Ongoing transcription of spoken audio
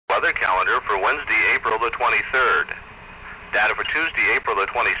weather calendar for Wednesday, April the 23rd. Data for Tuesday, April the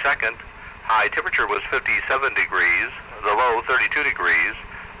 22nd. High temperature was 57 degrees, the low 32 degrees,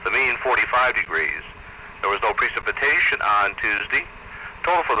 the mean 45 degrees. There was no precipitation on Tuesday.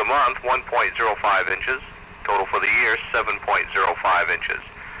 Total for the month, 1.05 inches. Total for the year, 7.05 inches.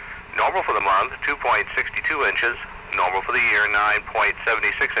 Normal for the month, 2.62 inches. Normal for the year, 9.76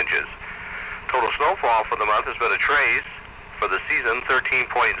 inches. Total snowfall for the month has been a trace. For the season, 13.0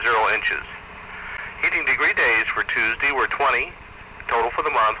 inches. Heating degree days for Tuesday were 20. Total for the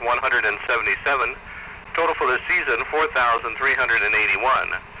month, 177. Total for the season,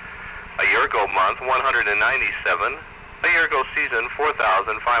 4,381. A year ago month, 197. A year ago season,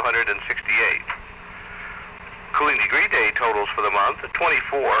 4,568. Cooling degree day totals for the month,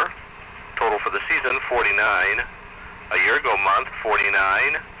 24. Total for the season, 49. A year ago month, 49.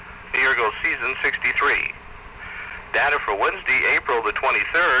 A year ago season, 63. Data for Wednesday, April the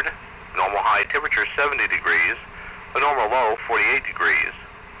 23rd. Normal high temperature 70 degrees, the normal low 48 degrees.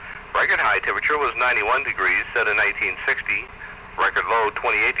 Record high temperature was 91 degrees set in 1960. Record low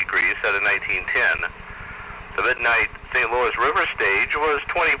 28 degrees set in 1910. The midnight St. Louis River stage was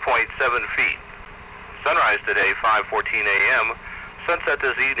 20.7 feet. Sunrise today 5:14 a.m. Sunset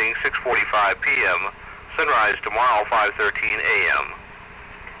this evening 6:45 p.m. Sunrise tomorrow 5:13 a.m.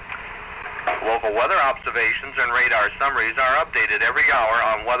 Local weather observations and radar summaries are updated every hour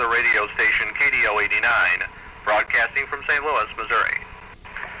on weather radio station KDO 89, broadcasting from St. Louis, Missouri.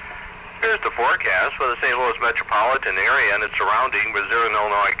 Here's the forecast for the St. Louis metropolitan area and its surrounding Missouri and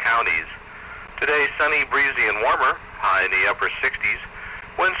Illinois counties. Today, sunny, breezy, and warmer, high in the upper 60s.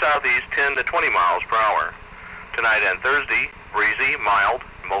 Wind southeast 10 to 20 miles per hour. Tonight and Thursday, breezy, mild,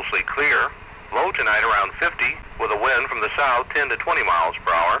 mostly clear. Low tonight around 50, with a wind from the south 10 to 20 miles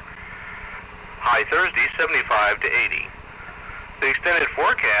per hour. High Thursday, 75 to 80. The extended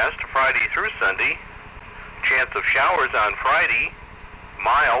forecast, Friday through Sunday. Chance of showers on Friday,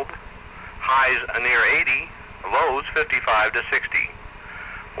 mild. Highs near 80, lows 55 to 60.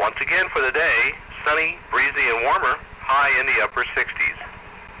 Once again for the day, sunny, breezy, and warmer, high in the upper 60s.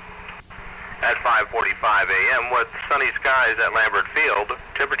 At 5:45 a.m. with sunny skies at Lambert Field,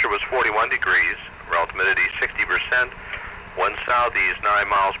 temperature was 41 degrees, relative humidity 60%, wind southeast 9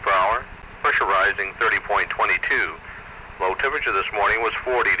 miles per hour. Pressure rising 30.22. Low temperature this morning was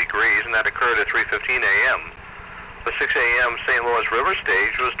 40 degrees, and that occurred at 3:15 a.m. The 6 a.m. St. Louis River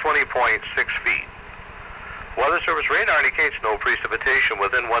stage was 20.6 feet. Weather Service radar indicates no precipitation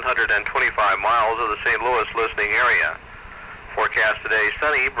within 125 miles of the St. Louis listening area. Forecast today,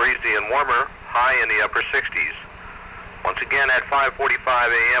 sunny, breezy, and warmer, high in the upper 60s. Once again at 5:45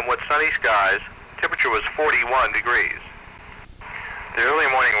 a.m. with sunny skies, temperature was 41 degrees. The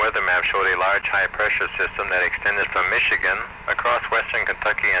early morning weather map showed a large high-pressure system that extended from Michigan across western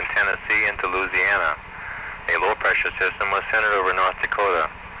Kentucky and Tennessee into Louisiana. A low-pressure system was centered over North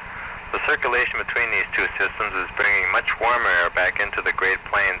Dakota. The circulation between these two systems is bringing much warmer air back into the Great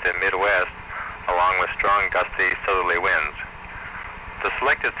Plains and Midwest, along with strong gusty southerly winds. The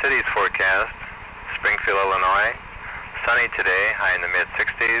selected cities forecast: Springfield, Illinois, sunny today, high in the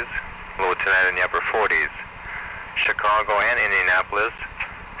mid-60s, low tonight in the upper 40s. Chicago and Indianapolis,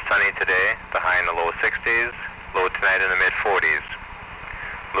 sunny today, the high in the low 60s, low tonight in the mid-40s.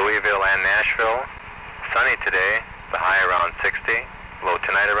 Louisville and Nashville, sunny today, the high around 60, low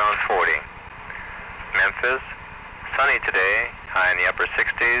tonight around 40. Memphis, sunny today, high in the upper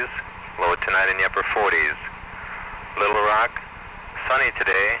 60s, low tonight in the upper 40s. Little Rock, sunny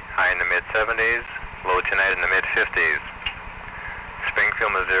today, high in the mid-70s, low tonight in the mid-50s.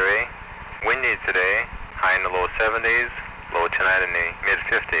 Springfield, Missouri, windy today, high in the low 70s, low tonight in the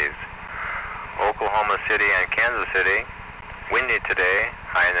mid-50s. Oklahoma City and Kansas City, windy today,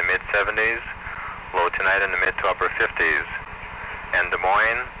 high in the mid-70s, low tonight in the mid to upper 50s. And Des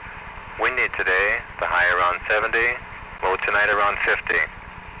Moines, windy today, the high around 70, low tonight around 50.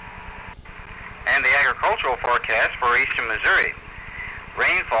 And the agricultural forecast for eastern Missouri.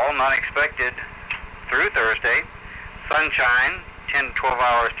 Rainfall not expected through Thursday. Sunshine 10 to 12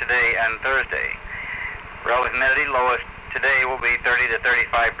 hours today and Thursday. Relative humidity lowest today will be 30 to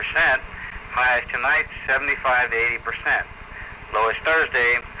 35%. Highest tonight 75 to 80%. Lowest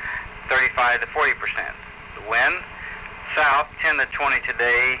Thursday 35 to 40%. The wind south 10 to 20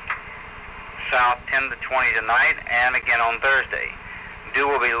 today, south 10 to 20 tonight, and again on Thursday. Dew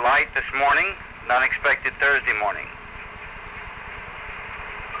will be light this morning, not expected Thursday morning.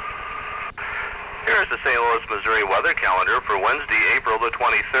 Here's the St. Louis, Missouri weather calendar for Wednesday, April the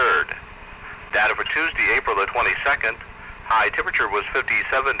 23rd. Data for Tuesday, April the 22nd. High temperature was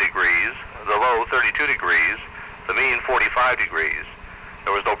 57 degrees, the low 32 degrees, the mean 45 degrees.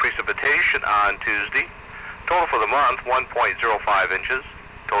 There was no precipitation on Tuesday. Total for the month, 1.05 inches.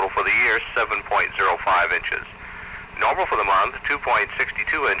 Total for the year, 7.05 inches. Normal for the month,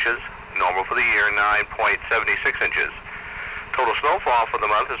 2.62 inches. Normal for the year, 9.76 inches. Total snowfall for the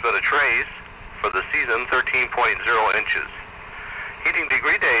month has been a trace. For the season, 13.0 inches. Heating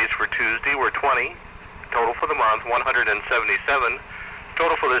degree days for Tuesday were 20. Total for the month, 177.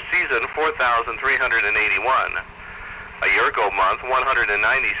 Total for the season, 4,381. A year ago month,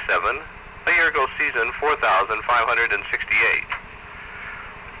 197. A year ago season, 4,568.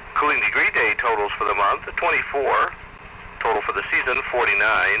 Cooling degree day totals for the month, 24. Total for the season,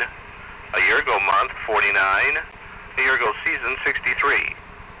 49. A year ago month, 49. A year ago season, 63.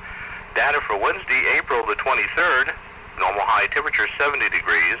 Data for Wednesday, April the 23rd. Normal high temperature, 70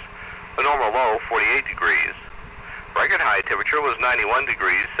 degrees. The normal low, 48 degrees. Record high temperature was 91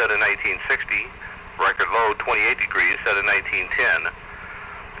 degrees, set in 1960. Record low, 28 degrees, set in 1910.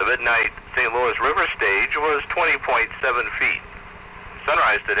 The midnight St. Louis River stage was 20.7 feet.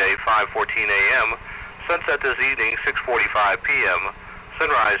 Sunrise today, 5:14 a.m. Sunset this evening, 6:45 p.m.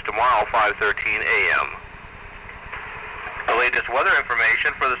 Sunrise tomorrow, 5:13 a.m. The latest weather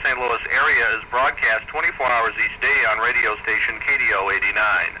information for the St. Louis area is broadcast 24 hours each day on radio station KDO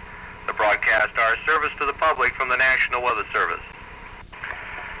 89. The broadcasts are service to the public from the National Weather Service.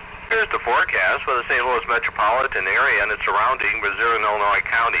 Here's the forecast for the St. Louis metropolitan area and its surrounding Missouri and Illinois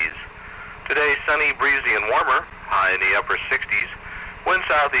counties. Today, sunny, breezy, and warmer, high in the upper 60s. Wind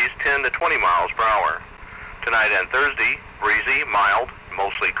southeast 10 to 20 miles per hour. Tonight and Thursday, breezy, mild,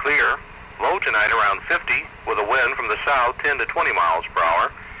 mostly clear. Low tonight around 50, with a wind from the south 10 to 20 miles per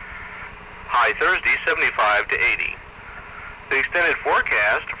hour. High Thursday, 75 to 80. The extended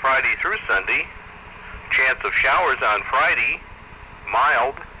forecast, Friday through Sunday. Chance of showers on Friday,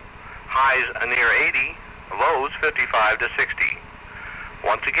 mild. Highs near 80, lows 55 to 60.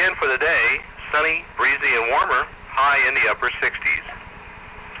 Once again for the day, sunny, breezy, and warmer, high in the upper 60s.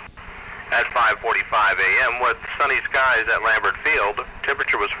 At 5:45 a.m. with sunny skies at Lambert Field,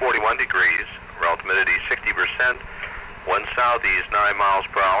 temperature was 41 degrees, relative humidity 60%, wind southeast 9 miles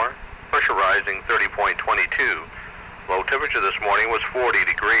per hour, pressure rising 30.22. Low temperature this morning was 40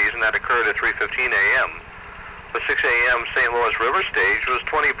 degrees, and that occurred at 3:15 a.m. The 6 a.m. St. Louis River stage was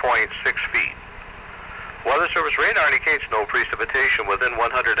 20.6 feet. Weather Service radar indicates no precipitation within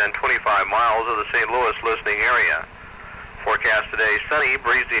 125 miles of the St. Louis listening area. Forecast today, sunny,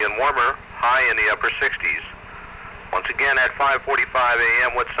 breezy, and warmer, high in the upper 60s. Once again at 5:45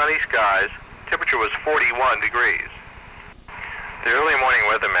 a.m. with sunny skies, temperature was 41 degrees. The early morning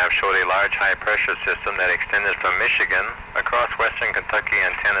weather map showed a large high-pressure system that extended from Michigan across western Kentucky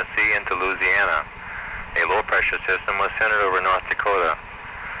and Tennessee into Louisiana. A low-pressure system was centered over North Dakota.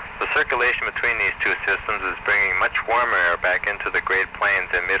 The circulation between these two systems is bringing much warmer air back into the Great Plains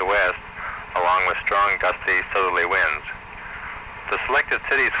and Midwest, along with strong gusty southerly winds. The selected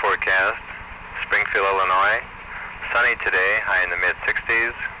cities forecast: Springfield, Illinois, sunny today, high in the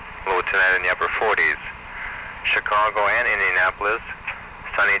mid-60s, low tonight in the upper 40s. Chicago and Indianapolis,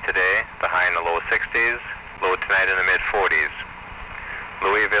 sunny today, the high in the low 60s, low tonight in the mid-40s.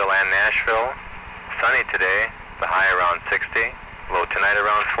 Louisville and Nashville, sunny today, the high around 60, low tonight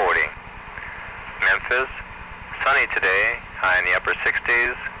around 40. Memphis, sunny today, high in the upper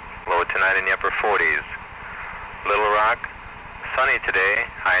 60s, low tonight in the upper 40s. Little Rock, sunny today,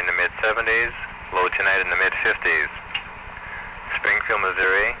 high in the mid-70s, low tonight in the mid-50s. Springfield,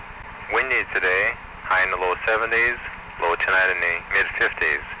 Missouri, windy today, high in the low 70s, low tonight in the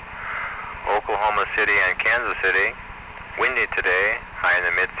mid-50s. Oklahoma City and Kansas City, windy today, high in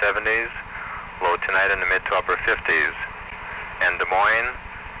the mid-70s, low tonight in the mid to upper 50s. And Des Moines,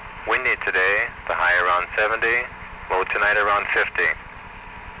 windy today, the high around 70, low tonight around 50.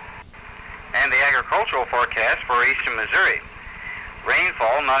 And the agricultural forecast for eastern Missouri.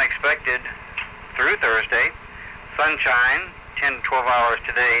 Rainfall not expected through Thursday. Sunshine 10 to 12 hours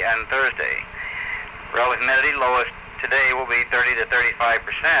today and Thursday. Relative humidity lowest today will be 30 to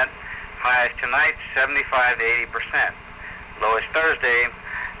 35%. Highest tonight 75 to 80%. Lowest Thursday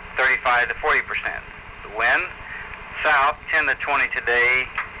 35 to 40%. The wind south 10 to 20 today,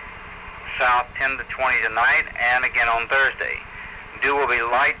 south 10 to 20 tonight, and again on Thursday. Dew will be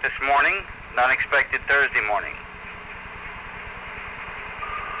light this morning, not expected Thursday morning.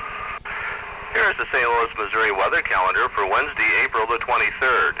 Here's the St. Louis, Missouri weather calendar for Wednesday, April the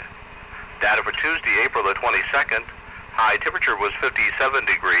 23rd. Data for Tuesday, April the 22nd. High temperature was 57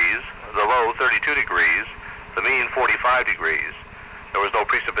 degrees, the low 32 degrees, the mean 45 degrees. There was no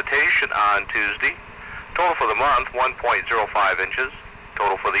precipitation on Tuesday. Total for the month, 1.05 inches.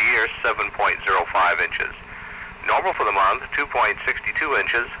 Total for the year, 7.05 inches. Normal for the month, 2.62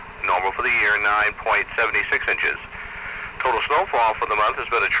 inches. Normal for the year, 9.76 inches. Total snowfall for the month has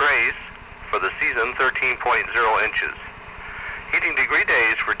been a trace. For the season, 13.0 inches. Heating degree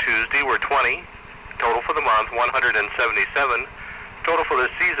days for Tuesday were 20. Total for the month, 177. Total for the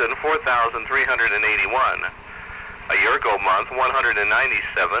season, 4,381. A year ago month,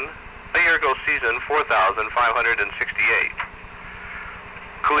 197. A year ago season, 4,568.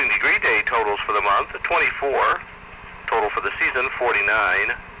 Cooling degree day totals for the month, 24. Total for the season,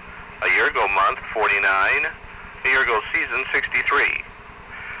 49. A year ago month, 49. A year ago season, 63.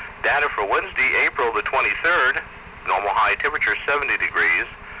 Data for Wednesday, April the 23rd. Normal high temperature, 70 degrees.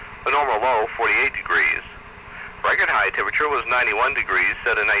 The normal low, 48 degrees. Record high temperature was 91 degrees,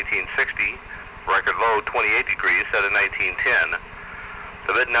 set in 1960. Record low, 28 degrees, set in 1910.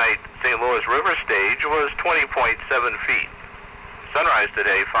 The midnight St. Louis River stage was 20.7 feet. Sunrise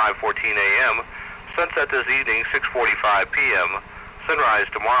today, 5:14 a.m. Sunset this evening, 6:45 p.m. Sunrise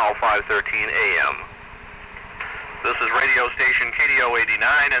tomorrow, 5:13 a.m. This is radio station KDO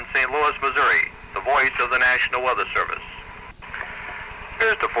 89 in St. Louis, Missouri, the voice of the National Weather Service.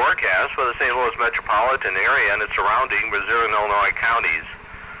 Here's the forecast for the St. Louis metropolitan area and its surrounding Missouri and Illinois counties.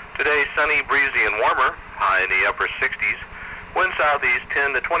 Today, sunny, breezy, and warmer, high in the upper 60s. Wind southeast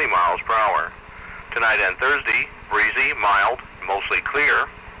 10 to 20 miles per hour. Tonight and Thursday, breezy, mild, mostly clear.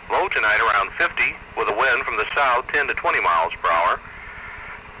 Low tonight around 50, with a wind from the south 10 to 20 miles per hour.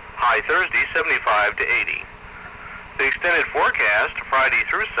 High Thursday, 75 to 80. The extended forecast, Friday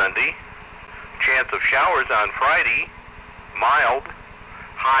through Sunday. Chance of showers on Friday, mild.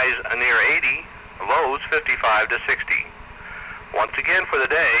 Highs near 80, lows 55 to 60. Once again for the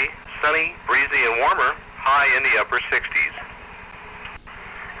day, sunny, breezy, and warmer, high in the upper 60s.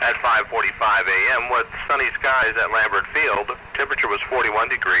 At 5:45 a.m. with sunny skies at Lambert Field, temperature was 41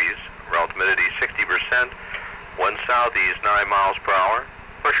 degrees, relative humidity 60%, wind southeast 9 miles per hour,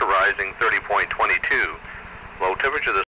 pressure rising 30.22, low temperature this